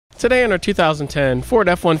Today on our 2010 Ford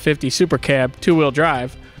F-150 Super Cab 2-wheel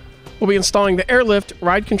drive, we'll be installing the Airlift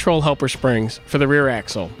Ride Control Helper Springs for the rear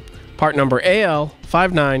axle, part number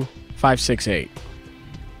AL59568.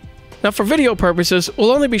 Now for video purposes,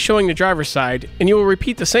 we'll only be showing the driver's side, and you will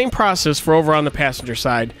repeat the same process for over on the passenger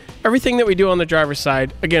side. Everything that we do on the driver's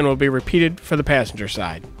side, again, will be repeated for the passenger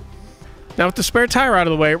side. Now with the spare tire out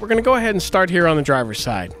of the way, we're going to go ahead and start here on the driver's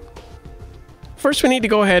side. First, we need to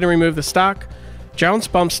go ahead and remove the stock Jounce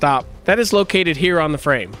Bump Stop that is located here on the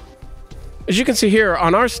frame. As you can see here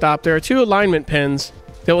on our stop, there are two alignment pins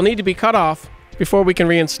that will need to be cut off before we can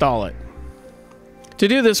reinstall it. To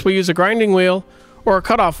do this, we use a grinding wheel or a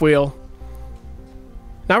cutoff wheel.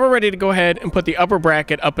 Now we're ready to go ahead and put the upper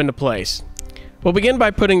bracket up into place. We'll begin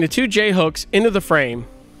by putting the two J-hooks into the frame.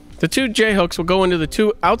 The two J-hooks will go into the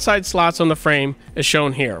two outside slots on the frame as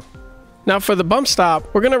shown here. Now for the bump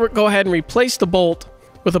stop, we're going to go ahead and replace the bolt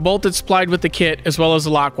with a bolt that's supplied with the kit as well as the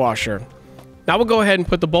lock washer. Now we'll go ahead and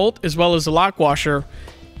put the bolt as well as the lock washer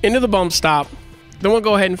into the bump stop. Then we'll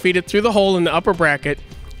go ahead and feed it through the hole in the upper bracket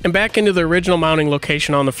and back into the original mounting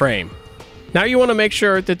location on the frame. Now you want to make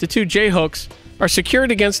sure that the two J-hooks are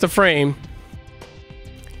secured against the frame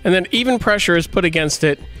and then even pressure is put against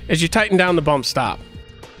it as you tighten down the bump stop.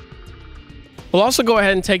 We'll also go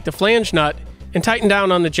ahead and take the flange nut and tighten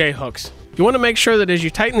down on the J-hooks. You want to make sure that as you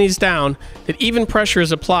tighten these down that even pressure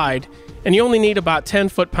is applied, and you only need about 10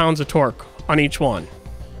 foot-pounds of torque on each one.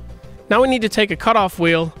 Now we need to take a cutoff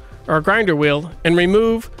wheel or a grinder wheel and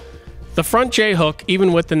remove the front J-hook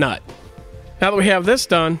even with the nut. Now that we have this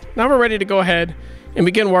done, now we're ready to go ahead and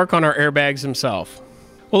begin work on our airbags themselves.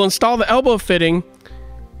 We'll install the elbow fitting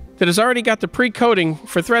that has already got the pre-coating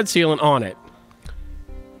for thread sealant on it.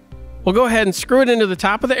 We'll go ahead and screw it into the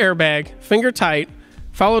top of the airbag, finger tight,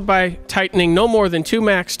 followed by tightening no more than 2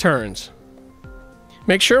 max turns.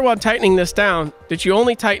 Make sure while tightening this down that you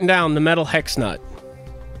only tighten down the metal hex nut.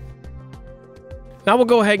 Now we'll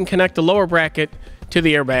go ahead and connect the lower bracket to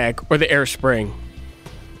the airbag or the air spring.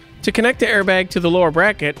 To connect the airbag to the lower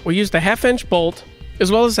bracket, we'll use the 1/2-inch bolt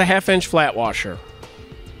as well as the 1/2-inch flat washer.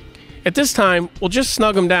 At this time, we'll just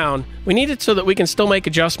snug them down. We need it so that we can still make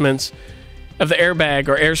adjustments of the airbag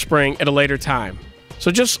or air spring at a later time.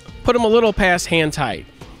 So just put them a little past hand tight.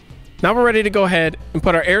 Now we're ready to go ahead and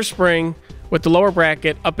put our air spring with the lower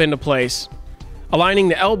bracket up into place, aligning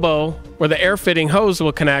the elbow where the air fitting hose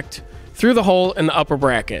will connect through the hole in the upper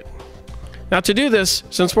bracket. Now to do this,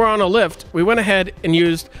 since we're on a lift, we went ahead and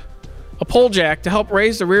used a pole jack to help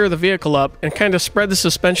raise the rear of the vehicle up and kind of spread the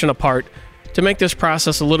suspension apart to make this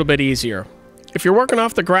process a little bit easier. If you're working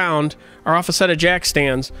off the ground or off a set of jack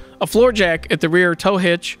stands, a floor jack at the rear tow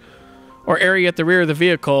hitch or area at the rear of the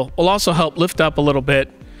vehicle will also help lift up a little bit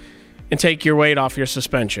and take your weight off your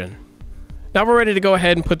suspension. Now we're ready to go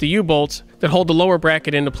ahead and put the U-bolts that hold the lower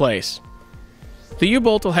bracket into place. The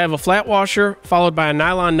U-bolt will have a flat washer followed by a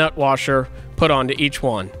nylon nut washer put onto each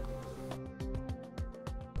one.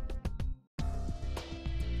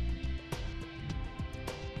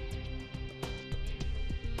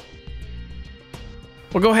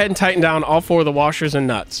 We'll go ahead and tighten down all 4 of the washers and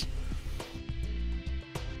nuts.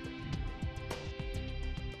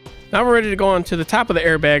 Now we're ready to go on to the top of the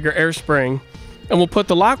airbag or air spring, and we'll put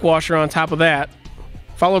the lock washer on top of that,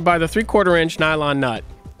 followed by the 3/4-inch nylon nut.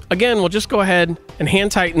 Again, we'll just go ahead and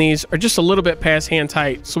hand tighten these, or just a little bit past hand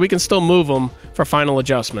tight, so we can still move them for final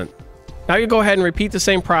adjustment. Now you go ahead and repeat the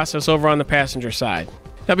same process over on the passenger side.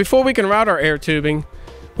 Now before we can route our air tubing,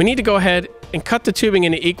 we need to go ahead and cut the tubing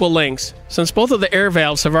into equal lengths, since both of the air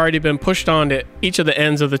valves have already been pushed onto each of the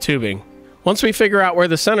ends of the tubing. Once we figure out where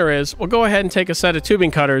the center is, we'll go ahead and take a set of tubing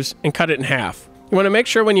cutters and cut it in half. You want to make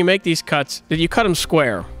sure when you make these cuts that you cut them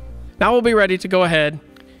square. Now we'll be ready to go ahead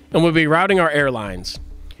and we'll be routing our air lines.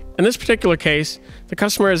 In this particular case, the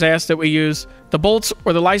customer has asked that we use the bolts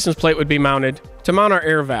where the license plate would be mounted to mount our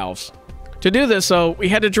air valves. To do this, though, we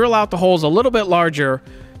had to drill out the holes a little bit larger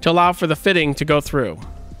to allow for the fitting to go through.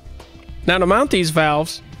 Now to mount these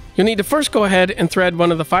valves, you'll need to first go ahead and thread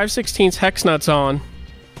one of the 5/16 hex nuts on,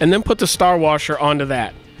 and then put the star washer onto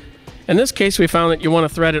that. In this case, we found that you want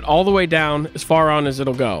to thread it all the way down as far on as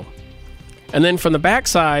it'll go. And then from the back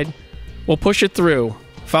side, we'll push it through,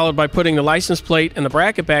 followed by putting the license plate and the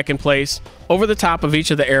bracket back in place over the top of each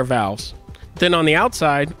of the air valves. Then on the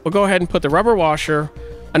outside, we'll go ahead and put the rubber washer,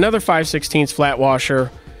 another 5/16 flat washer,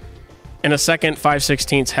 and a second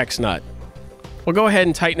 5/16 hex nut. We'll go ahead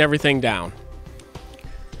and tighten everything down.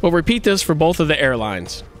 We'll repeat this for both of the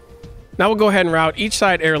airlines. Now we'll go ahead and route each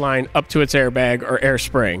side airline up to its airbag or air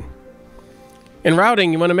spring. In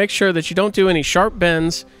routing, you want to make sure that you don't do any sharp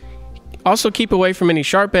bends. Also keep away from any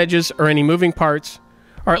sharp edges or any moving parts,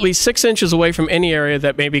 are at least 6 inches away from any area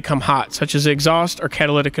that may become hot, such as the exhaust or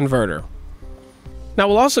catalytic converter. Now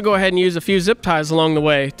we'll also go ahead and use a few zip ties along the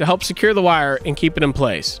way to help secure the wire and keep it in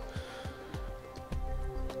place.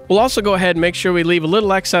 We'll also go ahead and make sure we leave a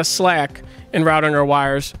little excess slack in routing our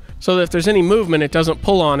wires so that if there's any movement it doesn't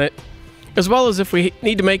pull on it, as well as if we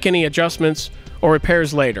need to make any adjustments or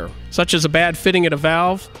repairs later, such as a bad fitting at a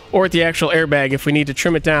valve or at the actual airbag if we need to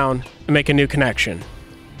trim it down and make a new connection.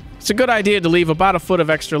 It's a good idea to leave about a foot of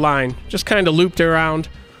extra line, just kind of looped around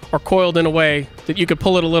or coiled in a way that you could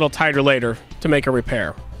pull it a little tighter later to make a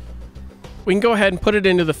repair. We can go ahead and put it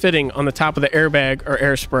into the fitting on the top of the airbag or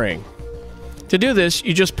air spring. To do this,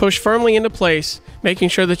 you just push firmly into place, making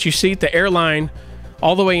sure that you seat the air line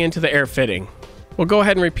all the way into the air fitting. We'll go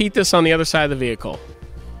ahead and repeat this on the other side of the vehicle.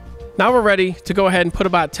 Now we're ready to go ahead and put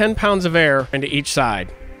about 10 pounds of air into each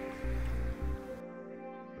side.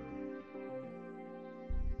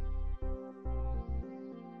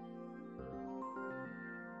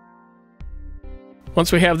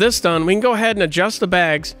 Once we have this done, we can go ahead and adjust the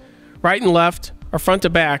bags right and left or front to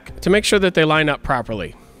back to make sure that they line up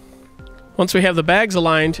properly. Once we have the bags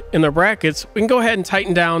aligned in their brackets, we can go ahead and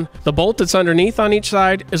tighten down the bolt that's underneath on each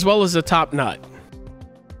side, as well as the top nut.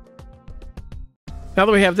 Now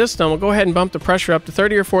that we have this done, we'll go ahead and bump the pressure up to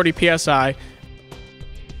 30 or 40 psi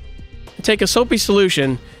and take a soapy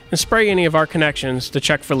solution and spray any of our connections to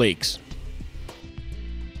check for leaks.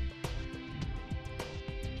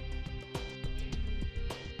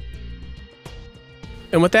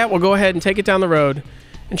 And with that, we'll go ahead and take it down the road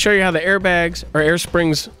and show you how the airbags or air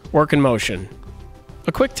springs work in motion.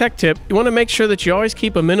 A quick tech tip, you want to make sure that you always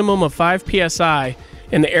keep a minimum of 5 psi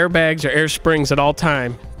in the airbags or air springs at all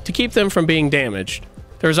time to keep them from being damaged.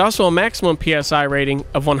 There's also a maximum psi rating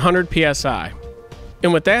of 100 psi.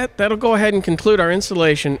 And with that, that'll go ahead and conclude our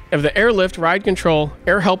installation of the Airlift Ride Control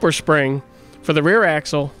Air Helper Spring for the rear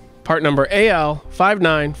axle, part number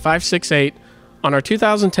AL59568 on our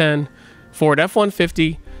 2010 Ford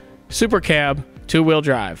F-150 Super Cab 2-wheel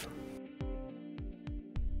drive.